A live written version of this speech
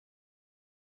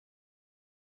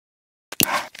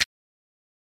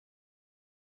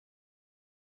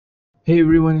Hey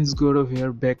everyone, it's Gaurav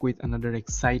here, back with another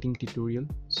exciting tutorial.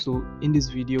 So in this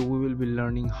video we will be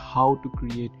learning how to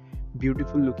create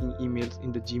beautiful looking emails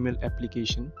in the Gmail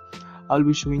application. I'll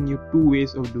be showing you two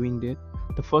ways of doing that.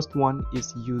 The first one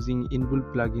is using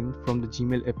inbuilt plugin from the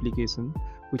Gmail application,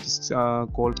 which is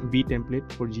called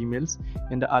Template for Gmails,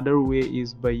 and the other way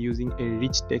is by using a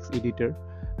rich text editor,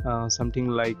 something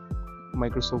like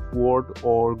Microsoft Word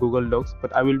or Google Docs,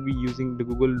 but I will be using the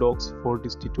Google Docs for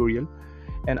this tutorial.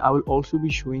 And I will also be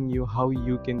showing you how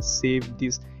you can save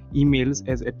these emails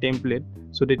as a template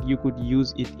so that you could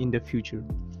use it in the future.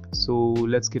 So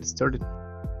let's get started.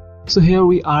 So here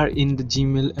we are in the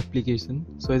Gmail application.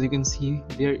 So as you can see,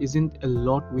 there isn't a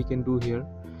lot we can do here.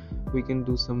 We can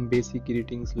do some basic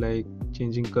editings like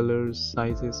changing colors,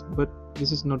 sizes, but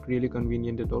this is not really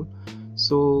convenient at all.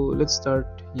 So let's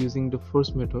start using the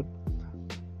first method.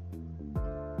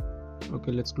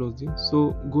 Okay, let's close this.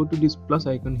 So go to this plus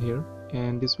icon here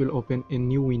and this will open a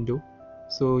new window.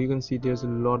 So you can see there's a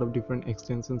lot of different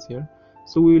extensions here.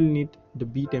 So we will need the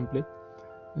B template,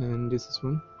 and this is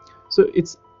one. So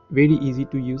it's very easy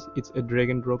to use. It's a drag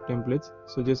and drop template.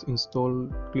 So just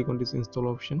click on this install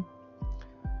option.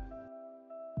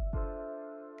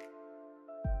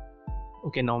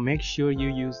 Okay, now make sure you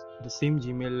use the same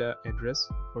Gmail address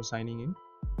for signing in.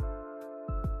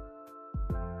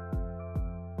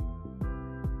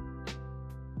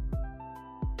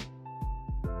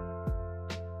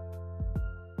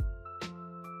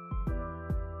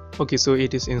 Okay, so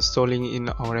it is installing in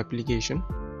our application,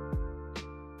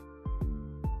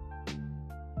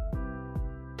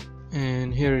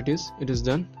 and here it is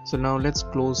done. So now let's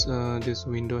close this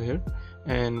window here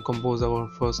and compose our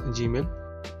first Gmail.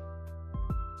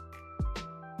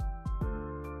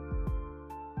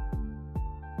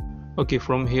 Okay,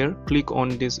 from here click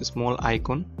on this small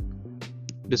icon.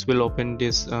 This will open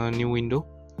this new window.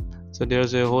 So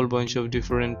there's a whole bunch of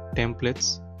different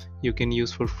templates you can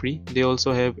use for free. They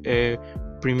also have a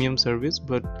premium service,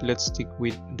 but let's stick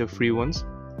with the free ones.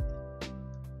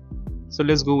 So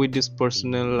let's go with this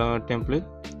personal template.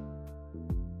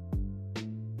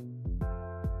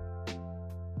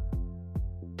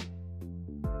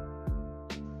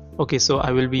 Okay, so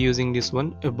I will be using this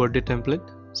one, a birthday template.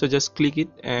 So just click it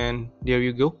and there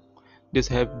you go. This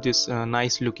have this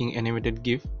nice looking animated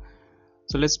GIF.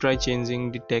 So let's try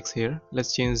changing the text here.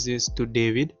 Let's change this to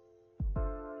David.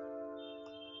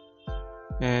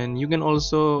 And you can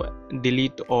also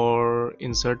delete or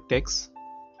insert text,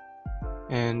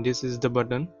 and this is the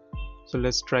button. So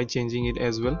let's try changing it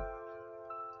as well.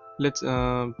 Let's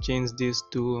change this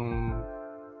to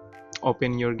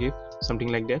open your GIF, something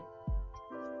like that.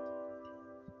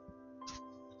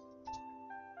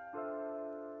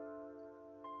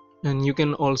 And you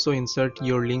can also insert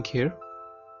your link here.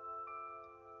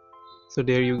 So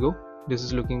there you go. This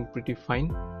is looking pretty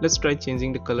fine. Let's try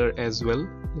changing the color as well.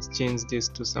 Let's change this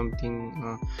to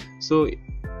something so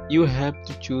you have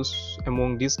to choose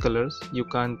among these colors. You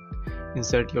can't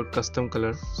insert your custom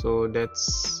color, so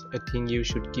that's a thing you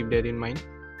should keep that in mind.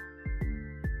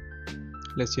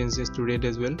 Let's change this to red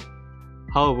as well.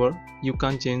 However, you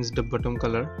can't change the bottom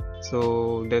color,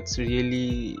 so that's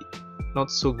really not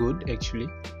so good actually.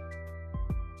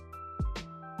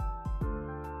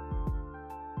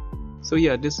 So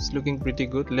yeah, this is looking pretty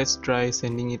good. Let's try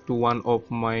sending it to one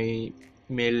of my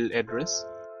mail address.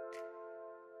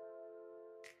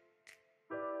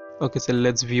 Okay, so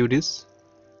let's view this,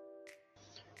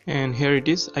 and here it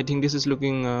is. I think this is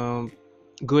looking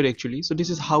good actually. So this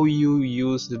is how you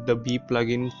use the B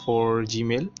plugin for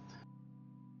Gmail.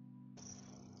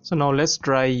 So now let's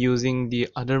try using the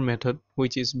other method,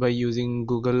 which is by using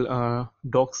Google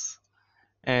Docs,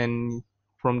 and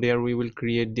from there we will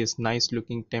create this nice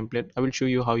looking template. I will show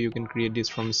you how you can create this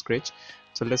from scratch.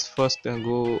 So let's first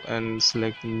go and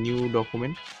select new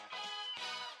document.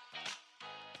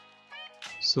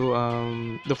 So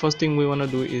the first thing we want to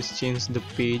do is change the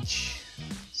page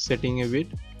setting a bit.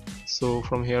 So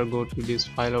from here go to this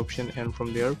file option, and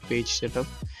from there page setup,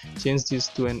 change this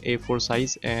to an A4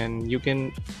 size, and you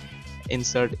can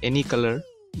insert any color,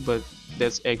 but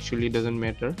that's actually doesn't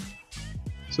matter.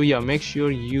 So yeah, make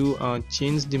sure you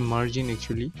change the margin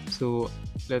actually. So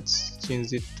let's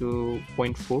change it to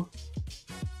 0.4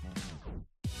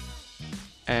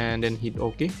 and then hit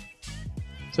OK.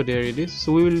 So there it is.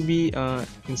 So we will be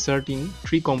inserting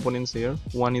three components here.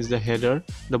 One is the header,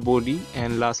 the body,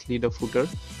 and lastly the footer.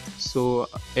 So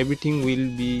everything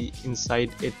will be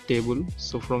inside a table.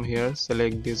 So from here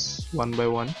select this one by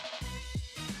one.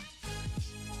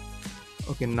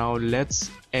 Okay, now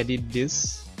let's edit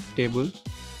this table.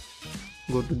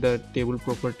 Go to the table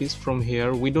properties. From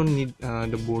here we don't need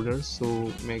the border,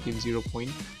 so make it 0 point.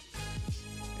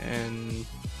 and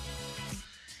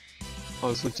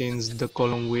also change the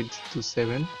column width to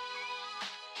 7.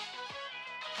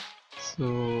 So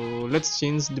let's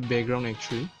change the background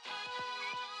actually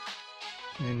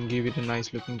and give it a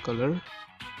nice looking color.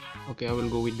 Okay, I will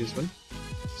go with this one.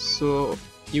 So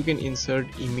you can insert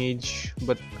image,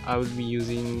 but I will be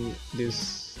using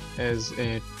this as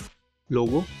a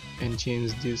logo, and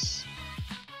change this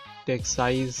text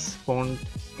size, font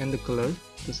and the color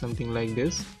to something like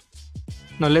this.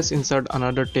 Now let's insert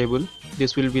another table.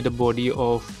 This will be the body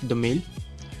of the mail.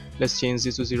 Let's change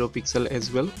this to 0 pixel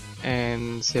as well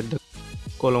and set the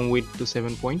column width to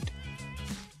 7 point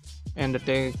and the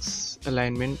text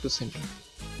alignment to center.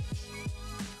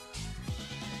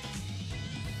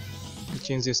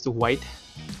 Change this to white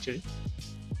actually.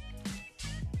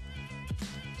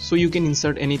 So you can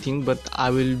insert anything, but I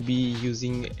will be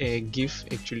using a GIF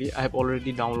actually. I have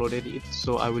already downloaded it,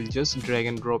 so I will just drag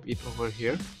and drop it over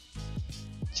here.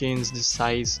 Change the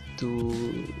size to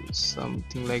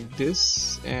something like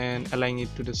this and align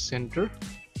it to the center.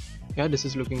 Yeah, this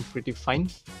is looking pretty fine.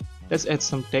 Let's add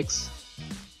some text.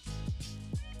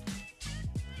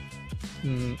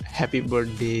 Happy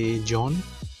birthday John.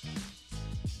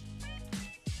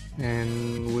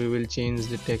 And we will change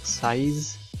the text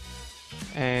size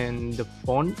and the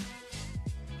font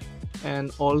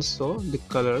and also the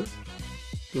color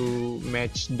to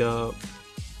match the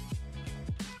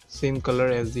same color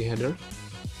as the header.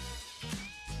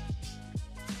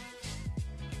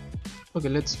 Okay,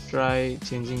 let's try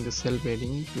changing the cell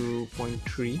padding to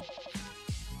 0.3.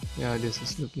 Yeah, this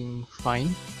is looking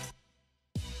fine.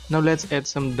 Now let's add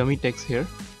some dummy text here.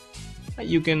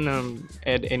 You can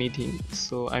add anything,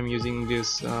 so I'm using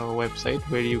this website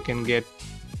where you can get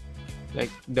like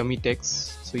dummy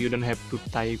text, so you don't have to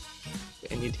type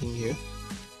anything here.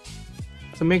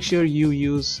 So make sure you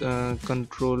use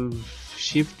Control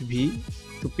Shift V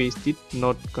to paste it,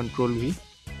 not Control V.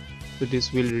 So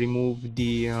this will remove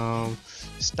the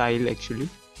style actually.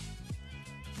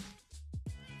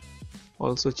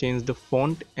 Also change the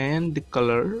font and the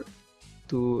color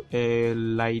to a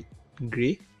light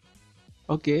gray.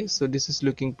 Okay, so this is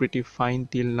looking pretty fine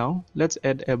till now. Let's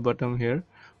add a button here.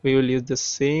 We will use the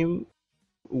same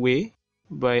way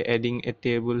by adding a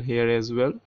table here as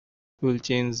well. We'll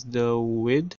change the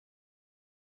width.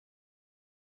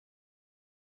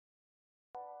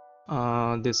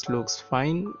 This looks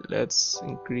fine. Let's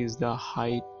increase the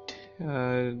height.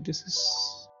 This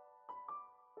is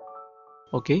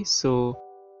okay. So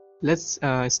let's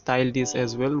style this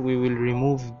as well. We will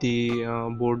remove the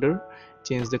border,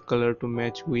 change the color to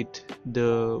match with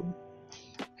the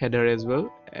header as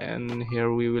well, and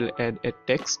here we will add a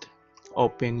text.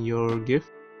 Open your GIF.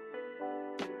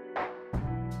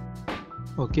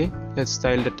 Okay, let's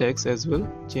style the text as well.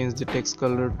 Change the text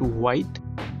color to white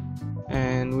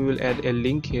and we will add a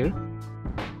link here.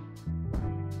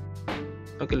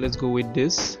 Okay, let's go with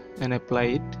this and apply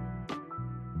it.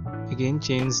 Again,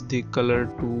 change the color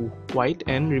to white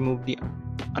and remove the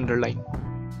underline.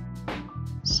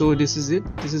 So this is it.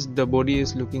 This is the body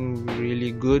is looking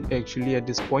really good actually at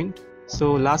this point.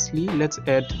 So lastly, let's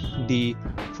add the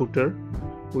footer.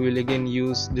 We will again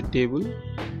use the table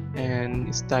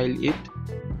and style it.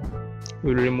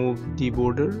 We will remove the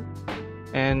border,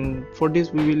 and for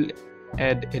this we will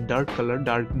add a dark color,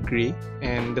 dark gray,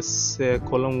 and this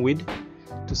column width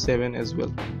to 7 as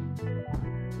well.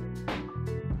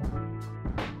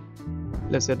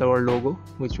 Let's add our logo,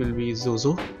 which will be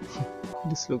Zozo.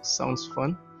 This sounds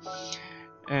fun.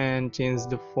 And change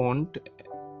the font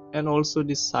and also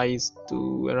the size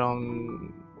to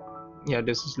around, yeah,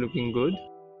 this is looking good.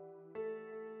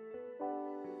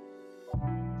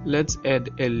 Let's add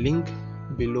a link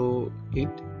below it,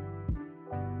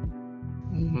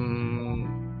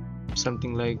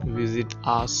 something like visit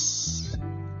us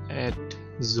at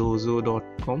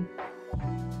zozo.com.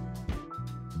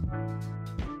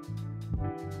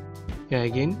 Yeah,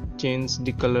 again change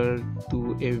the color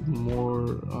to a more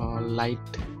light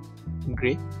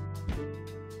gray,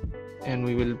 and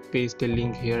we will paste a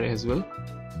link here as well.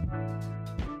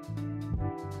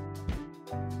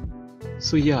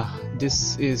 So yeah,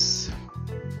 this is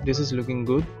looking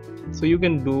good. So you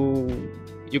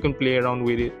can play around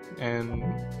with it and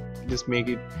just make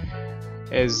it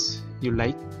as you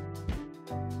like.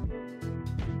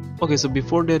 Okay, so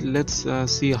before that, let's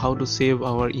see how to save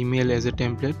our email as a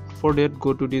template. For that,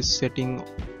 go to this setting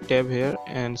tab here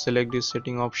and select this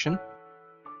setting option.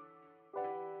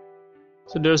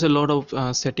 So there's a lot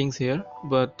of settings here,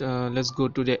 but let's go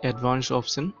to the advanced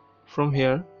option. From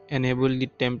here, enable the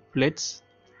templates.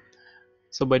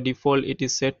 So by default it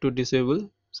is set to disable,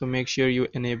 so make sure you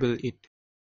enable it.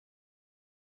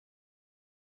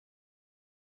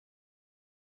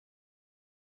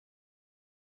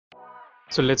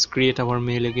 So let's create our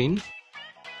mail again.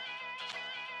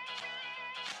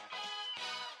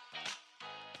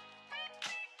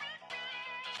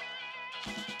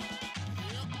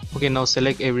 Okay, now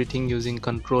select everything using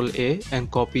Ctrl A and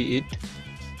copy it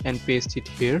and paste it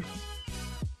here.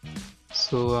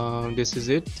 So this is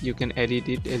it. You can edit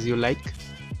it as you like.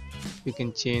 You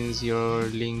can change your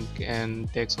link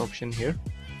and text option here.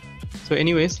 So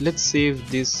anyways, let's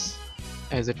save this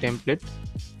as a template.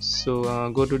 So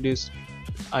go to this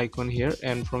icon here,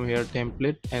 and from here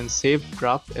template, and save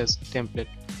draft as template.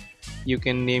 You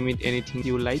can name it anything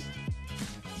you like.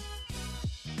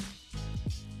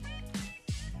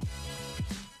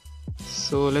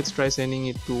 So let's try sending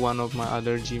it to one of my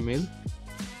other Gmail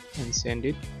and send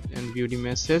it and view the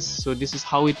message. So this is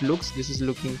how it looks. This is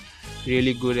looking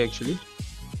really good actually.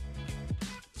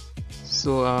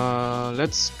 So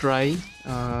let's try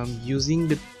using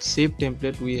the save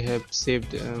template we have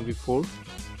saved before.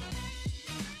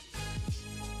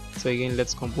 So again,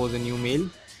 let's compose a new mail.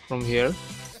 From here,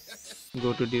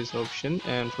 go to this option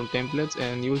and from templates,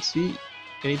 and you will see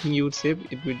anything you would save,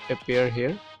 it will appear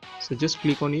here. So just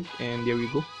click on it and there we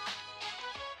go.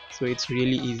 So it's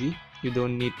really easy. You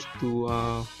don't need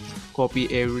to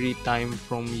copy every time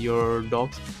from your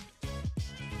docs.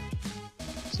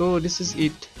 So this is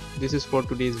it. This is for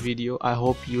today's video. I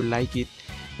hope you like it,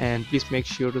 and please make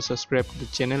sure to subscribe to the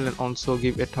channel and also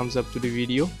give a thumbs up to the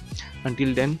video.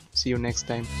 Until then, see you next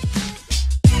time.